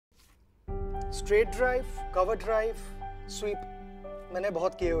Straight drive, cover drive, SVEEP मैंने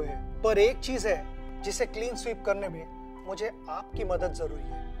बहुत किए हुए हैं, पर एक चीज है जिसे क्लीन स्वीप करने में मुझे आपकी मदद जरूरी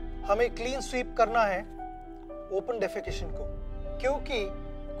है। हमें क्लीन स्वीप करना है ओपन डेफिकेशन को, क्योंकि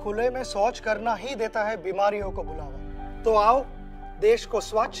खुले में शौच करना ही देता है बीमारियों को बुलावा। तो आओ देश को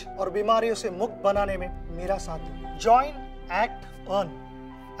स्वच्छ और बीमारियों से मुक्त बनाने में मेरा साथ दो। Join, act, earn.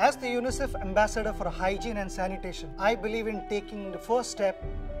 As the UNICEF Ambassador for Hygiene and Sanitation, I believe in taking the first step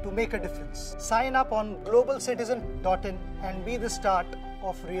to make a difference. Sign up on globalcitizen.in and be the start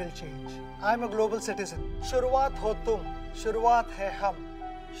of real change. I am a global citizen. शुरुआत हो तुम, शुरुआत है हम,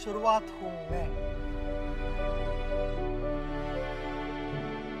 शुरुआत हूँ मैं।